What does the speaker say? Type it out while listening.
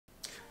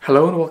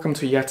Hello and welcome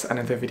to yet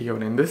another video,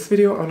 and in this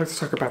video I would like to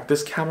talk about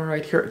this camera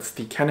right here. It's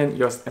the Canon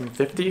Eos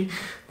M50.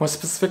 More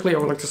specifically, I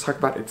would like to talk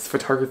about its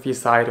photography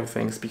side of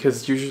things,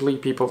 because usually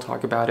people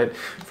talk about it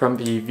from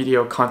the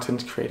video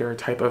content creator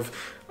type of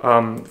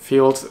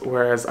field,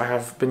 whereas I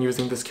have been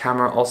using this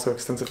camera also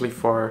extensively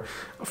for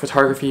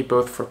photography,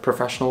 both for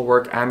professional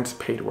work and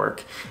paid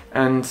work,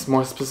 and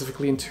more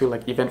specifically into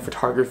like event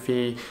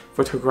photography,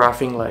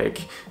 photographing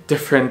like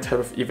different type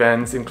of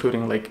events,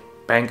 including like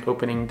bank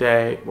opening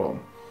day,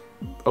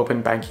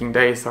 open banking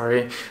day,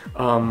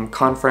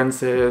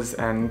 conferences,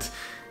 and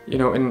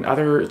in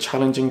other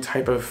challenging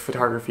type of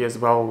photography as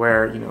well,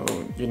 where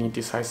you need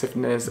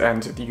decisiveness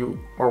and you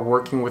are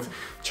working with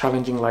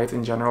challenging light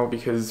in general,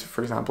 because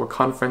for example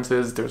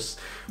conferences, there's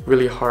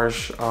really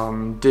harsh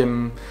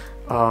dim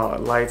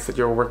lights that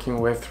you're working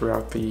with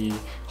throughout the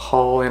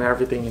hall and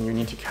everything, and you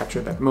need to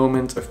capture that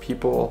moment of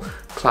people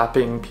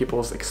clapping,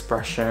 people's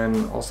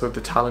expression, also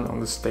the talent on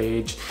the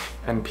stage,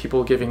 and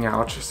people giving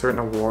out certain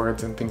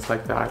awards and things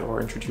like that, or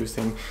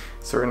introducing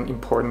certain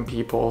important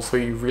people. So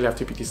you really have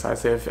to be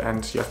decisive,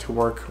 and you have to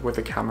work with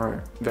the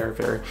camera very,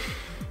 very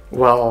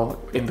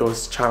well in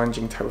those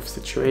challenging type of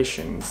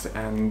situations.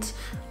 And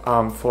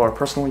for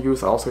personal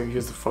use, I also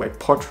use it for like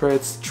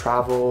portraits,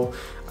 travel.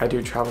 I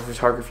do travel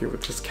photography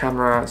with this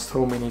camera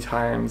so many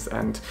times,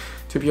 and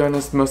to be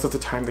honest, most of the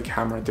time the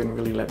camera didn't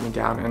really let me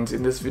down. And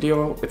in this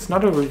video, it's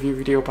not a review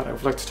video, but I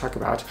would like to talk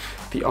about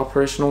the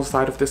operational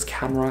side of this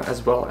camera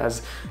as well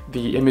as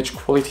the image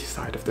quality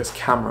side of this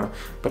camera.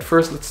 But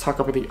first, let's talk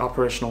about the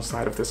operational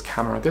side of this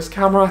camera. This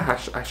camera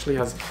actually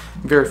has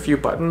very few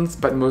buttons,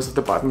 but most of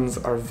the buttons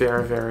are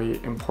very,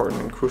 very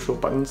important and crucial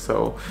buttons.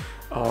 So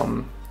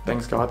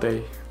thanks God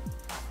they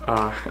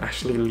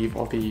actually leave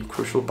all the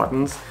crucial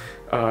buttons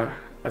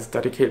as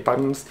dedicated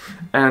buttons,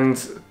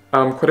 and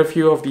quite a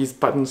few of these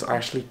buttons are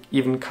actually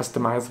even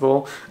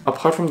customizable.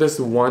 Apart from this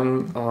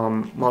one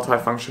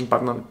multi-function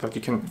button that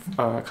you can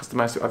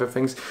customize to other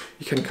things,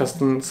 you can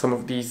custom some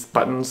of these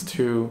buttons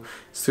to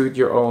suit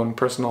your own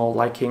personal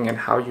liking and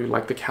how you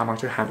like the camera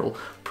to handle.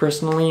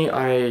 Personally,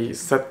 I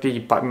set the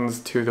buttons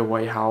to the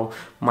way how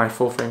my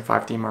full-frame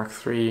 5D Mark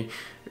III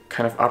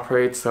kind of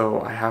operates,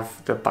 so I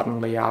have the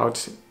button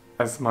layout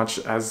as much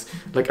as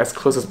as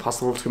close as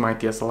possible to my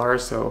DSLR,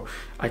 so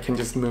I can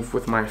just move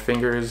with my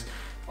fingers,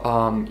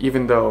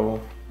 even though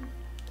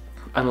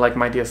unlike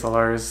my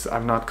DSLRs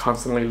I'm not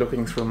constantly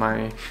looking through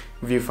my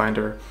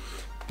viewfinder.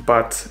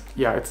 But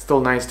yeah, it's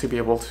still nice to be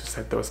able to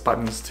set those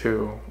buttons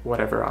to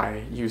whatever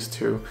I'm used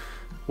to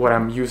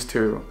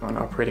on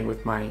operating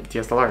with my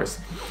DSLRs.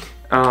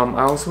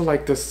 I also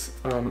like this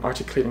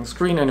articulating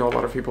screen. I know a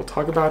lot of people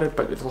talk about it,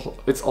 but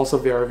it's also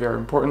very, very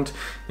important,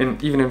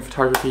 and even in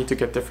photography, to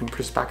get different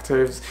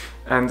perspectives.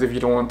 And if you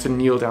don't want to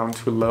kneel down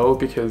too low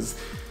because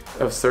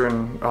of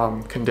certain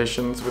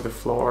conditions with the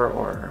floor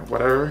or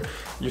whatever,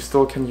 you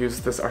still can use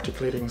this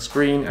articulating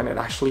screen, and it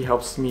actually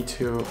helps me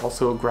to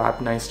also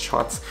grab nice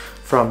shots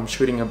from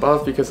shooting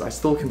above, because I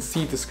still can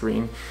see the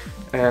screen,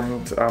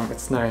 and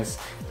it's nice.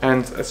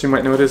 And as you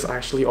might notice, I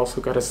actually also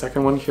got a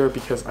second one here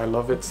because I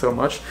love it so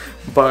much,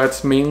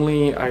 but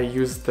mainly I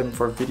use them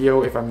for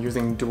video if I'm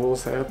using dual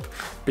setup,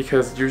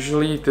 because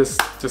usually this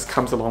just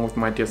comes along with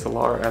my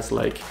DSLR as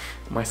like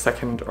my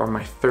second or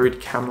my third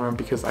camera,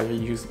 because I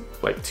use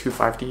like two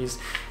 5Ds,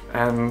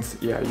 and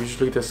yeah,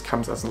 usually this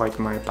comes as like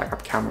my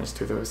backup cameras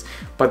to those.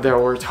 But there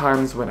were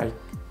times when I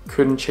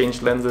couldn't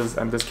change lenses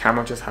and this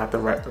camera just had the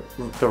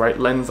right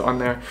lens on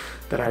there,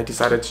 that I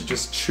decided to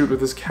just shoot with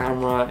this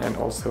camera and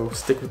also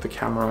stick with the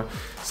camera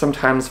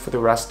sometimes for the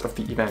rest of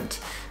the event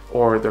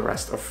or the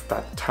rest of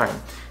that time.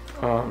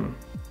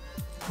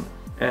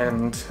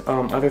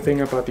 Other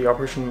thing about the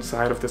operation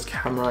side of this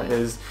camera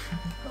is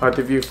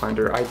the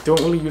viewfinder. I don't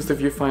really use the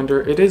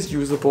viewfinder. It is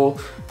usable.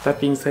 That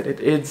being said, it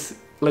is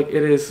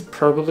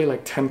probably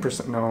like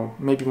 10%, no,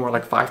 maybe more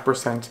like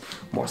 5%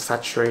 more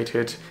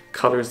saturated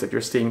colors that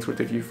you're seeing through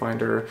the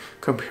viewfinder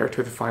compared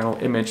to the final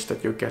image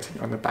that you're getting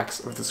on the backs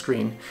of the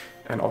screen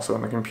and also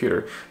on the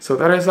computer. So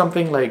that is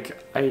something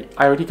like I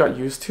already got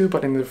used to,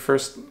 but in the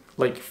first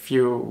like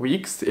few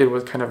weeks it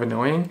was kind of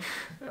annoying,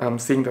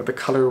 seeing that the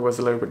color was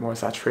a little bit more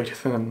saturated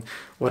than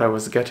what I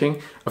was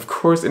getting. Of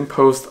course, in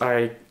post,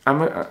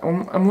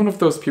 I'm one of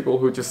those people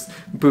who just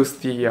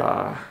boost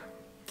the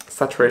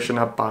saturation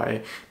up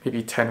by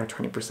maybe 10 or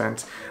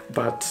 20%,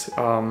 but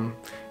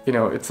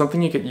it's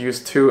something you get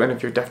used to, and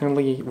if you're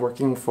definitely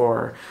working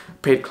for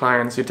paid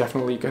clients, you're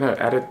definitely gonna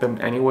edit them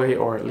anyway,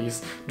 or at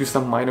least do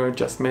some minor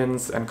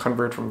adjustments and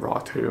convert from RAW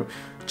to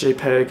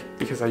JPEG,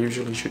 because I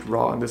usually shoot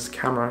RAW on this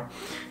camera,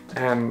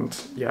 and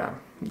yeah,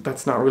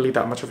 that's not really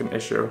that much of an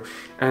issue.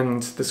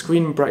 And the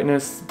screen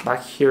brightness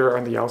back here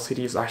on the LCD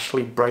is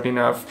actually bright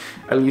enough,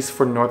 at least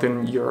for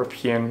Northern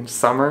European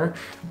summer.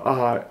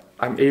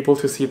 I'm able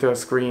to see the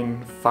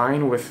screen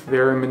fine with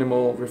very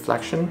minimal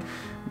reflection,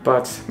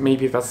 but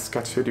maybe that's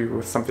got to do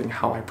with something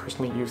how I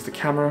personally use the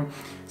camera.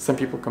 Some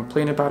people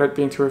complain about it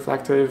being too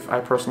reflective. I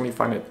personally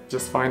find it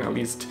just fine, at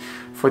least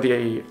for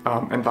the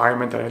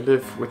environment that I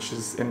live, which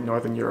is in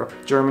Northern Europe,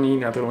 Germany,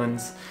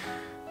 Netherlands,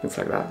 things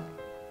like that.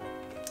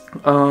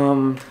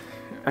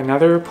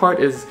 Another part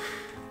is,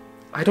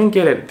 I don't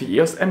get it, the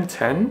EOS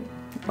M10,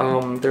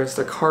 there's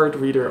a card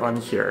reader on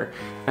here,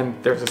 and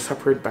there's a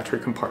separate battery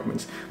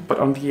compartment. But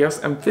on the EOS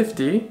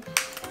M50,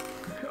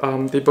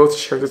 they both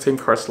share the same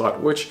card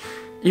slot, which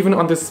even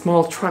on this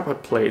small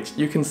tripod plate,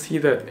 you can see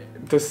that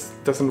this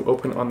doesn't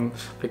open on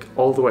like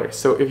all the way.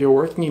 So if you're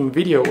working in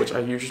video, which I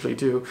usually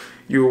do,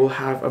 you will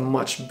have a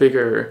much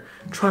bigger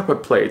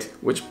tripod plate,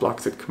 which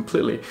blocks it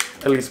completely.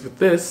 At least with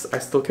this, I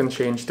still can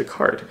change the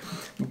card,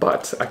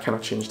 but I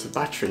cannot change the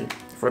battery.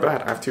 For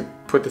that, I have to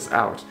put this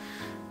out.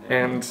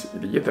 And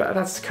yeah,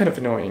 that's kind of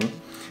annoying.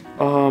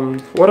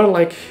 What I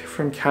like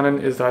from Canon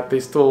is that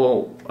they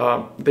still,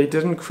 they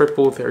didn't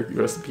cripple their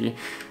USB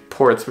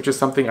ports, which is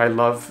something I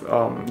love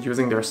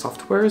using their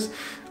softwares.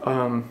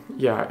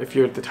 Yeah, if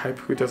you're the type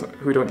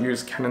who don't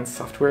use Canon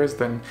softwares,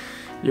 then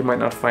you might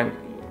not find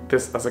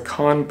this as a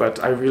con,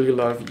 but I really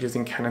love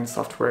using Canon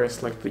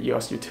softwares like the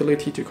EOS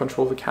utility to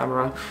control the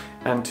camera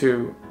and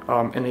to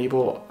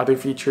enable other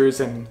features,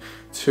 and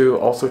to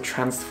also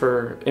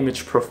transfer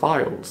image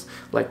profiles,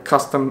 like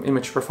custom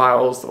image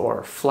profiles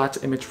or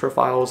flat image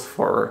profiles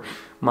for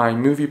my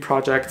movie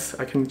projects.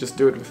 I can just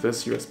do it with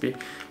this USB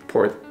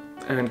port,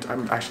 and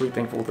I'm actually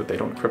thankful that they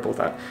don't cripple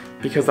that,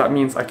 because that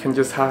means I can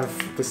just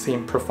have the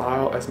same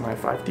profile as my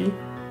 5D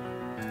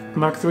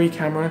Mark III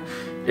camera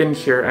in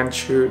here and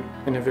shoot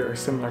in a very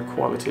similar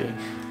quality.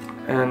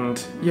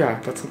 And yeah,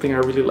 that's something I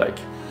really like.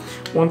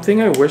 One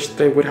thing I wish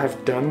they would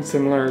have done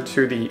similar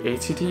to the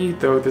ATD,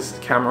 though this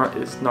camera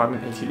is not an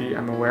ATD,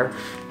 I'm aware,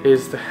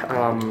 is the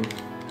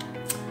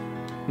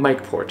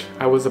mic port.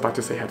 I was about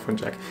to say headphone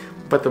jack,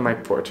 but the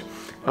mic port.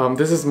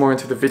 This is more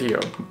into the video,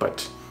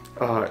 but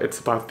it's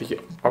about the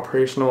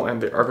operational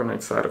and the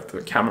ergonomic side of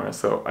the camera,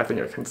 so I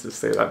think I can just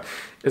say that.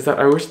 Is that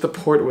I wish the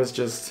port was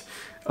just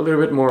a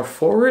little bit more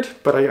forward,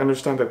 but I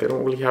understand that they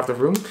don't really have the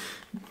room.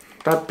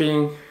 That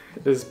being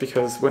is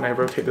because when I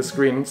rotate the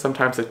screen,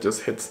 sometimes it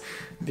just hits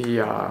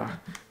the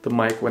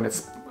mic when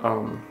it's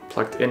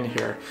plugged in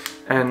here.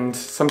 And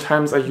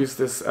sometimes I use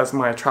this as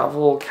my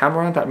travel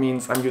camera. That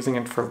means I'm using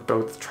it for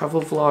both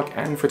travel vlog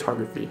and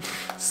photography.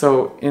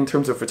 So in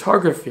terms of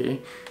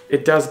photography,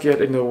 it does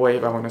get in the way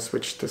if I want to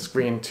switch the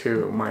screen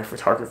to my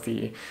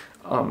photography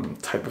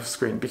type of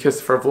screen,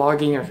 because for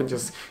vlogging I can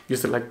just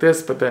use it like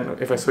this, but then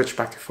if I switch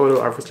back to photo,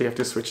 I obviously have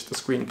to switch the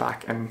screen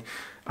back and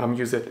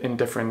use it in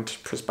different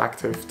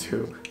perspective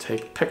to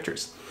take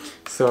pictures.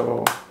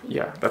 So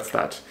yeah, that's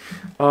that.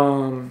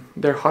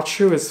 Their hot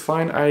shoe is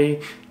fine.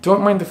 I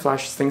don't mind the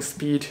flash sync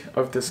speed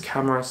of this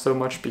camera so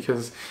much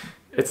because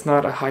it's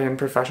not a high-end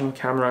professional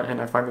camera,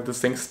 and I find that the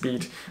sync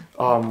speed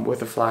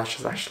with the flash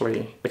is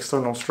actually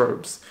external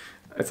strobes.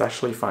 It's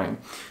actually fine.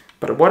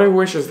 But what I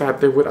wish is that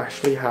they would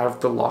actually have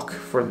the lock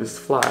for this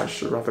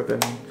flash rather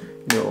than,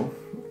 you know,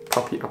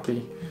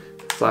 poppy-uppy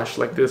flash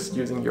like this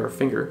using your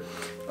finger.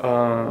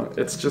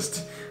 It's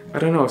just, I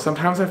don't know,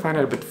 sometimes I find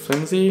it a bit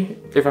flimsy.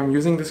 If I'm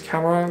using this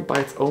camera by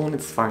its own,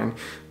 it's fine.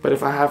 But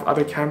if I have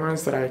other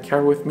cameras that I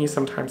carry with me,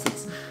 sometimes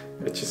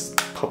it just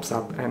pops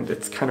up and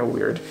it's kind of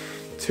weird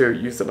to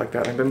use it like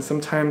that. And then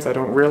sometimes I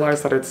don't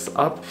realize that it's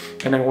up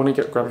and I want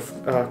to grab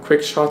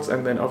quick shots,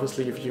 and then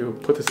obviously if you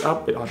put this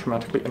up, it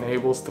automatically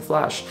enables the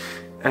flash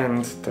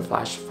and the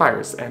flash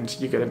fires and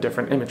you get a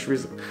different image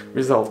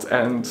result.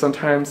 And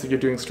sometimes if you're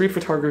doing street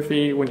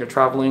photography when you're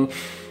traveling,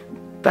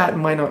 that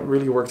might not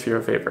really work to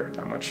your favor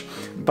that much.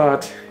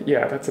 But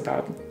yeah, that's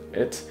about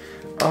it.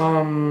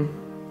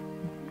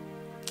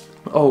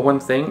 Oh,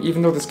 one thing,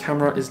 even though this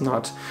camera is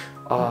not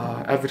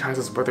advertised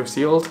as weather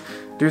sealed,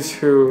 due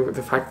to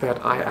the fact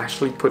that I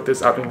actually put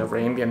this out in the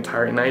rain the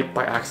entire night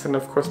by accident,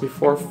 of course,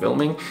 before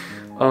filming,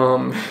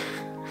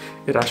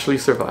 it actually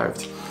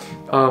survived.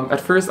 At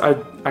first, I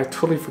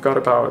totally forgot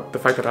about the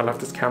fact that I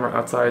left this camera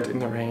outside in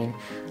the rain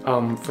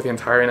for the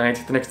entire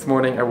night. The next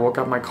morning, I woke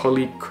up, my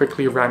colleague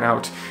quickly ran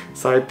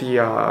outside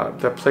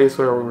the place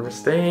where we were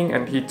staying,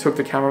 and he took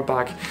the camera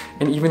back.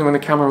 And even when the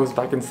camera was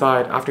back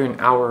inside, after an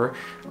hour,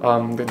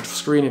 the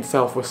screen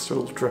itself was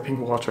still dripping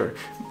water.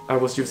 I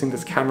was using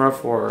this camera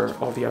for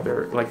all the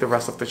other, like the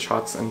rest of the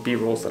shots and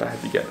B-rolls that I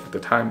had to get at the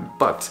time,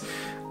 but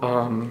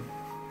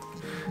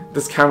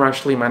this camera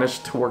actually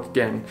managed to work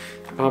again.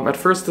 At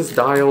first this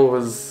dial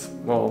was,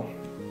 well,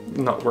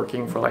 not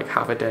working for like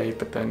half a day,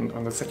 but then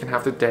on the second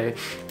half of the day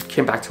it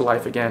came back to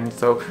life again.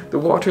 So the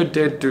water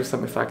did do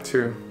some effect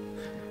to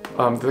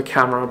the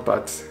camera,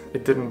 but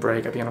it didn't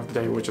break at the end of the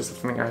day, which is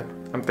something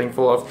I'm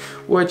thankful of,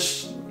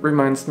 which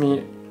leads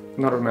me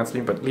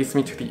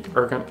to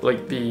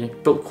the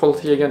build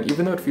quality again,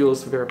 even though it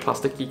feels very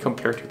plasticky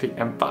compared to the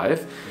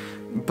M5.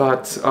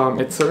 But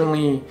it's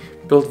certainly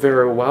built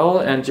very well,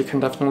 and you can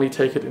definitely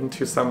take it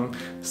into some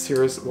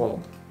serious,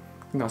 well,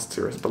 not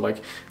serious, but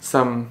like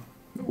some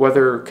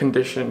weather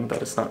condition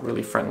that is not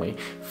really friendly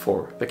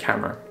for the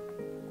camera.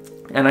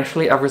 And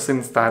actually ever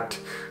since that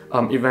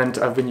event,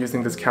 I've been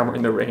using this camera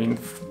in the rain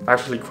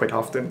actually quite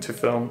often to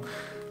film.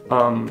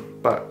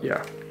 But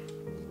yeah,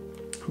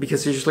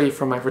 because usually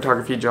for my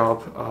photography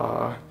job,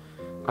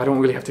 I don't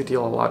really have to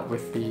deal a lot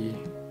with the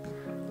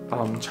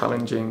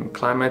challenging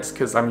climates,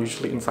 because I'm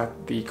usually inside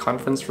the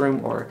conference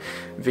room or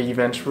the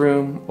event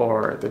room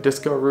or the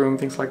disco room,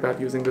 things like that,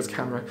 using this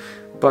camera.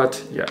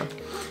 But yeah.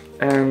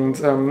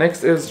 And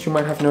next is, you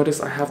might have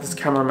noticed I have this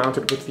camera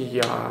mounted with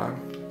the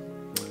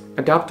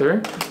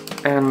adapter,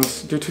 and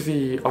due to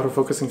the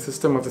autofocusing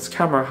system of this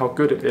camera, how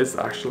good it is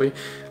actually,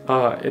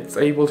 it's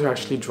able to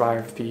actually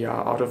drive the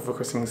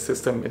autofocusing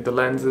system in the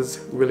lenses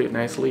really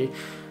nicely.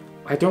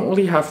 I don't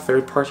really have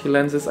third-party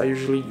lenses. I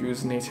usually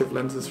use native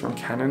lenses from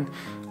Canon,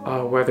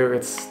 whether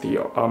it's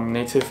the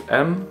native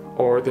M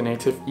or the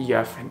native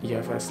EF and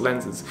EFS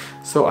lenses.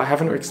 So I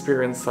haven't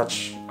experienced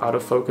such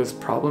autofocus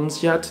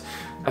problems yet,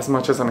 as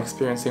much as I'm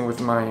experiencing with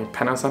my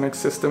Panasonic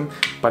system,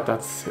 but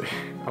that's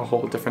a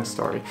whole different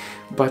story.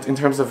 But in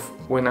terms of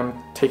when I'm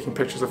taking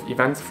pictures of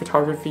event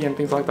photography and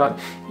things like that,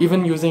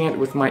 even using it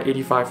with my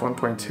 85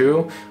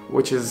 1.2,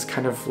 which is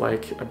kind of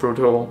like a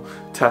brutal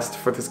test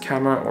for this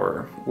camera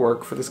or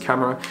work for this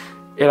camera,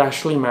 it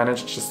actually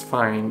managed just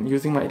fine.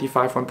 Using my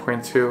 85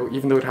 1.2,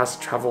 even though it has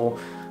to travel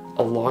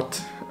a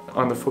lot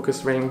on the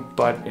focus ring,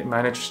 but it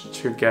managed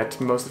to get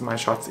most of my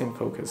shots in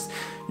focus.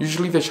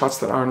 Usually the shots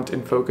that aren't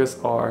in focus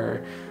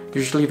are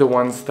usually the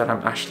ones that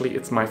I'm actually,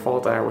 it's my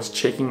fault that I was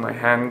shaking my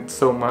hand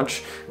so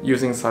much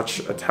using such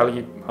a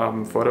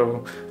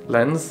telephoto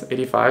lens,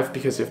 85,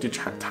 because you have to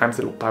times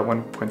it by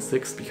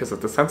 1.6 because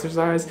of the sensor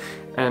size,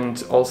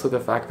 and also the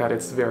fact that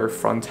it's very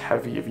front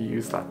heavy if you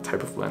use that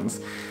type of lens.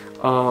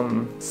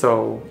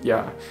 So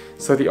yeah,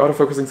 so the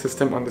autofocusing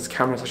system on this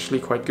camera is actually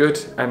quite good,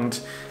 and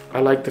I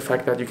like the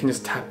fact that you can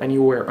just tap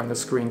anywhere on the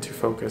screen to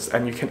focus,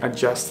 and you can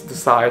adjust the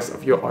size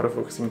of your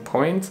autofocusing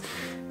point.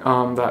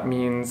 That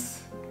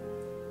means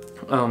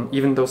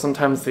even though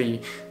sometimes the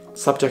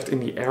subject in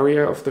the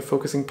area of the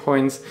focusing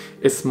points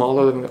is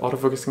smaller than the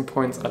autofocusing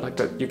points, I like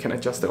that you can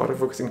adjust the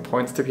autofocusing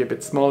points to be a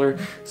bit smaller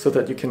so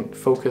that you can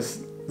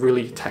focus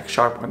really tack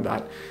sharp on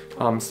that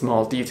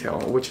small detail,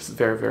 which is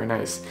very, very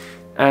nice.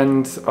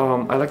 And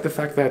I like the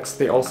fact that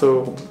they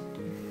also,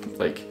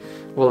 like,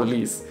 well, at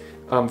least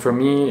for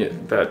me,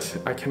 that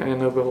I can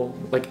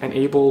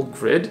enable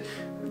grid,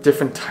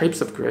 different types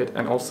of grid,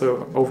 and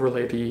also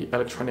overlay the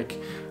electronic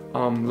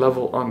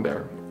level on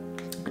there,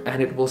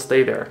 and it will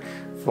stay there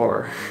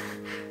for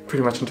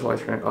pretty much until I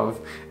turn it off.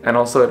 And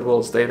also it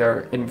will stay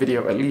there in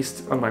video, at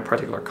least on my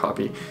particular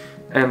copy,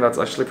 and that's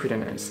actually pretty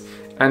nice.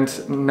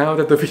 And now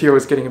that the video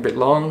is getting a bit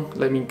long,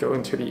 let me go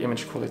into the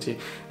image quality.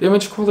 The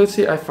image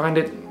quality, I find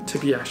it to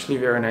be actually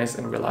very nice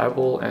and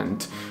reliable,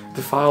 and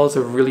the files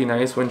are really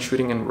nice when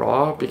shooting in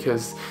RAW,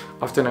 because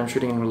often I'm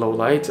shooting in low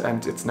light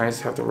and it's nice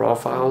to have the RAW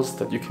files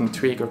that you can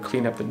tweak or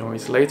clean up the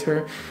noise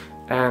later.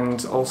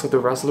 And also the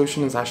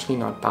resolution is actually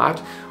not bad.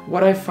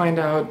 What I find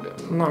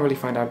out, not really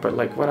find out, but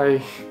like what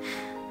I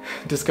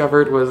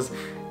discovered was,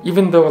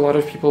 even though a lot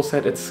of people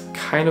said it's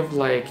kind of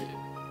like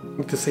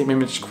the same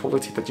image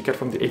quality that you get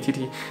from the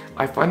ATD,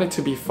 I find it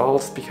to be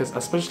false, because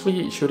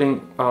especially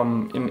shooting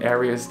in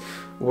areas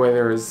where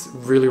there's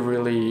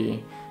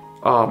really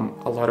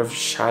a lot of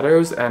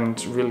shadows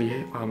and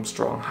really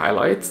strong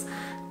highlights,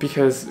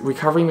 because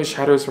recovering the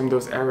shadows from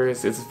those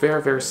areas is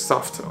very, very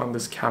soft on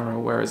this camera,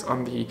 whereas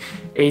on the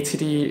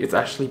ATD it's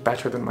actually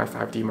better than my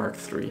 5D Mark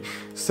III.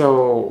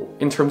 So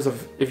in terms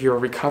of if you're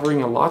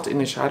recovering a lot in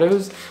the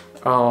shadows,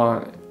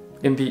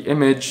 in the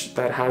image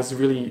that has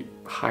really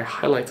high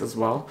highlights as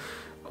well,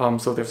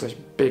 so there's a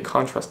big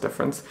contrast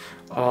difference,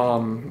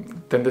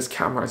 then this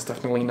camera is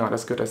definitely not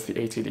as good as the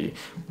ATD.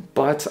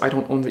 But I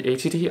don't own the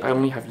ATD, I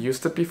only have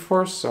used it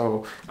before,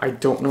 so I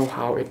don't know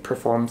how it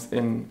performs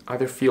in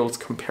other fields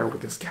compared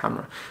with this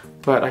camera.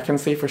 But I can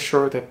say for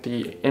sure that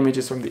the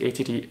images from the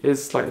ATD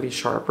is slightly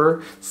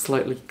sharper,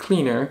 slightly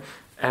cleaner,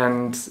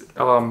 and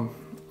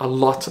a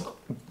lot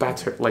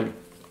better, like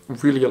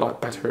really a lot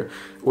better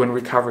when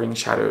recovering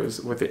shadows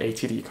with the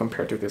ATD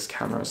compared to this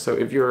camera. So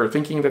if you're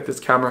thinking that this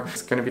camera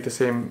is going to be the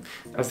same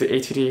as the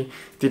ATD,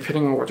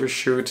 depending on what you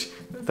shoot,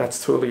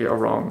 that's totally a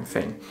wrong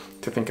thing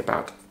to think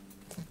about,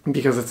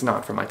 because it's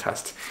not for my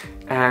test.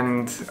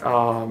 And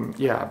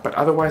yeah, but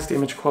otherwise the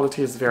image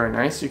quality is very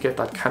nice. You get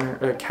that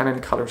Canon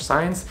color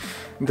science,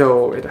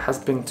 though it has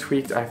been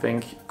tweaked, I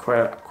think,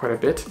 quite a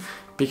bit,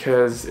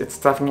 because it's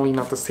definitely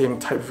not the same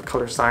type of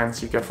color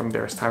science you get from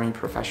their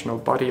semi-professional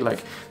body,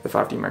 like the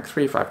 5D Mark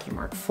III, 5D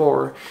Mark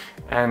IV,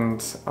 and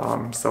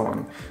so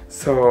on.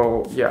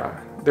 So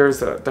yeah, there's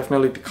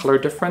definitely the color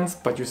difference,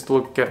 but you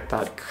still get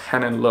that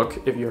Canon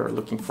look if you're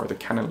looking for the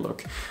Canon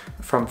look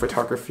from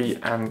photography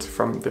and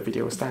from the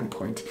video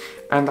standpoint.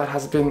 And that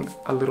has been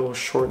a little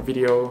short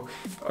video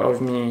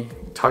of me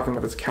talking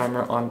about this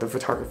camera on the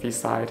photography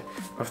side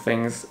of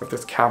things, of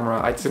this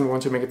camera. I didn't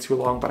want to make it too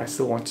long, but I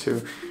still want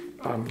to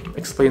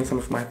explain some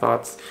of my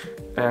thoughts.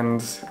 And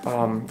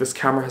this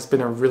camera has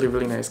been a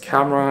really nice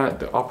camera.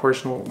 The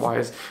operational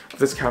wise,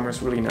 this camera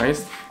is really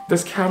nice.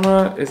 This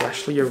camera is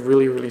actually a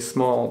really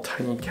small,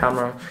 tiny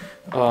camera,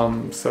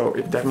 so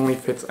it definitely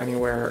fits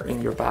anywhere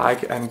in your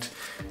bag. And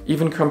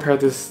even compare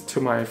this to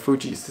my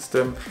Fuji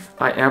system,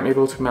 I am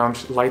able to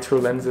mount lighter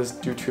lenses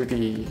due to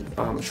the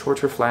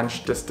shorter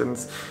flange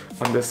distance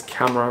on this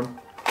camera.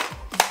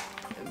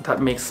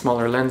 that makes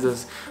smaller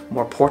lenses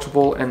more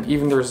portable, and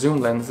even their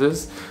zoom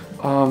lenses.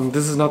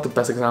 This is not the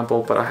best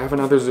example, but I have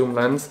another zoom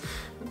lens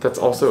that's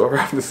also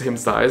around the same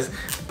size,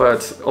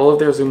 but all of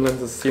their zoom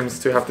lenses seems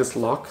to have this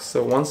lock,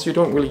 so once you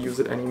don't really use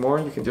it anymore,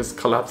 you can just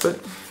collapse it,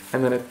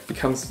 and then it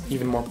becomes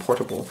even more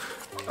portable.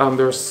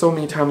 There are so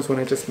many times when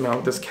I just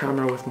mount this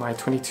camera with my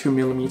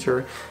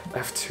 22mm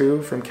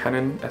f2 from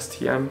Canon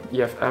STM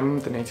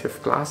EFM, the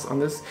native glass on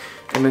this,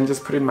 and then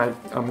just put it in my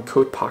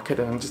coat pocket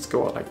and then just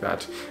go out like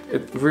that.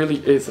 It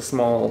really is a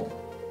small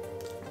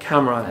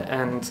camera,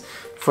 and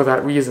for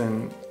that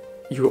reason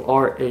you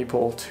are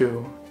able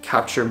to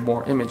capture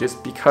more images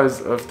because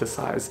of the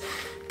size.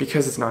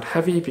 Because it's not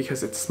heavy,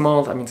 because it's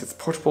small, that means it's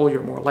portable,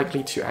 you're more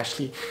likely to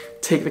actually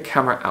take the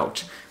camera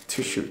out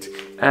to shoot.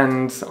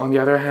 And on the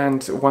other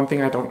hand, one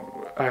thing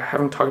I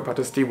haven't talked about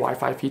is the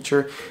Wi-Fi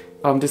feature.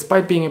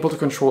 Despite being able to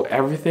control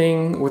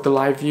everything with the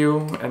live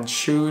view and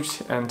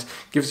shoot, and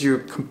gives you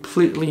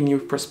completely new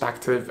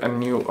perspective and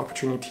new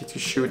opportunity to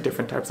shoot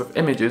different types of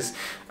images,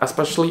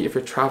 especially if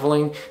you're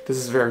traveling, this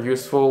is very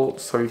useful.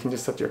 So you can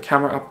just set your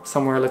camera up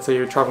somewhere. Let's say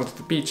you're traveling to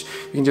the beach,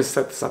 you can just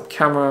set this up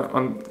camera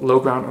on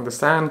low ground on the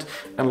sand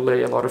and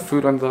lay a lot of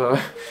food on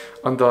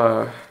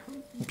the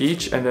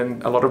beach, and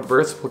then a lot of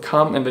birds will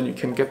come, and then you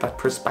can get that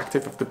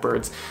perspective of the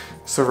birds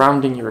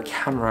surrounding your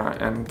camera.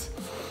 And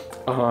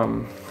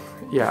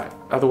yeah,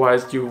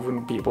 otherwise you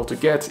wouldn't be able to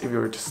get if you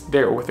were just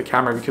there with the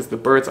camera, because the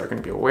birds are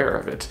going to be aware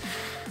of it.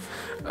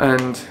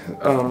 And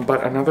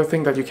but another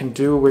thing that you can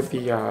do with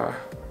the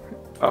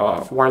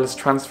wireless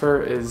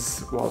transfer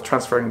is, well,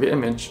 transferring the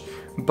image,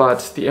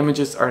 but the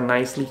images are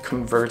nicely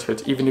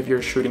converted even if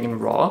you're shooting in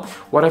RAW.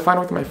 What I find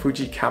with my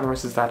Fuji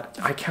cameras is that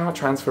I cannot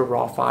transfer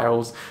RAW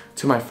files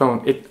to my phone,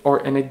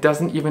 and it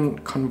doesn't even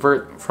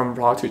convert from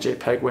RAW to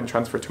JPEG when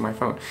transferred to my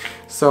phone.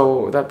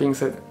 So that being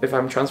said, if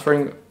I'm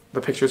transferring the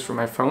pictures from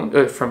my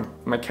phone, from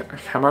my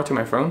camera to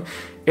my phone,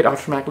 it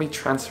automatically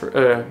convert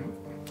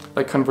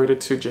it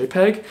to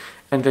JPEG,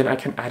 and then I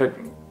can add it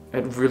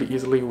really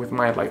easily with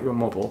my Lightroom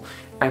mobile,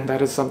 and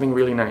that is something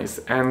really nice.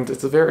 And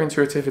it's very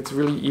intuitive, it's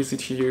really easy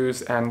to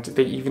use, and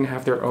they even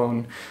have their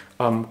own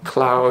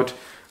cloud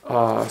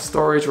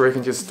storage where you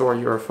can just store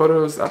your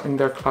photos up in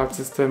their cloud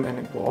system, and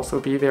it will also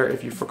be there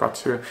if you forgot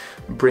to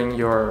bring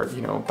your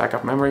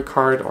backup memory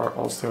card, or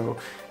also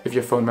if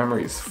your phone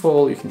memory is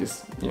full, you can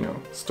just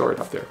store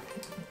it up there.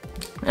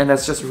 And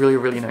that's just really,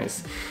 really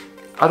nice.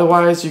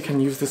 Otherwise, you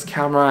can use this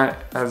camera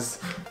as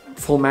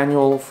full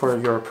manual for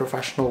your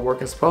professional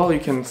work as well. You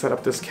can set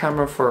up this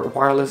camera for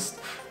wireless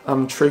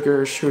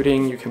trigger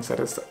shooting. You can set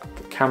a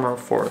camera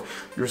for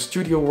your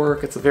studio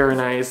work. It's very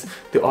nice.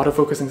 The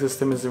autofocusing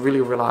system is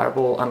really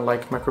reliable,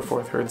 unlike Micro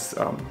Four Thirds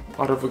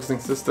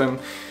autofocusing system,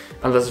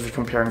 unless if you're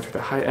comparing to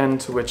the high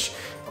end, which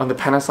on the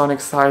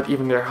Panasonic side,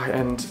 even their high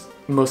end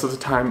most of the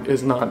time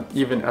is not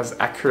even as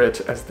accurate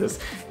as this.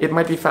 It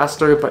might be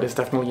faster, but it's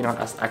definitely not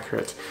as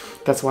accurate.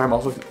 That's why I'm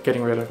also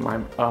getting rid of my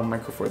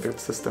Micro Four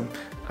Thirds system,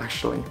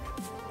 actually.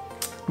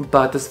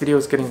 But this video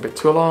is getting a bit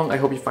too long. I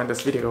hope you find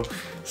this video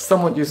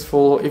somewhat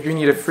useful. If you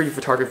need a free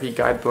photography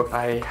guidebook,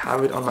 I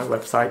have it on my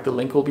website. The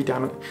link will be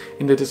down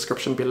in the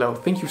description below.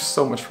 Thank you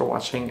so much for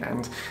watching,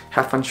 and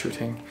have fun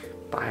shooting.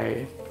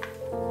 Bye.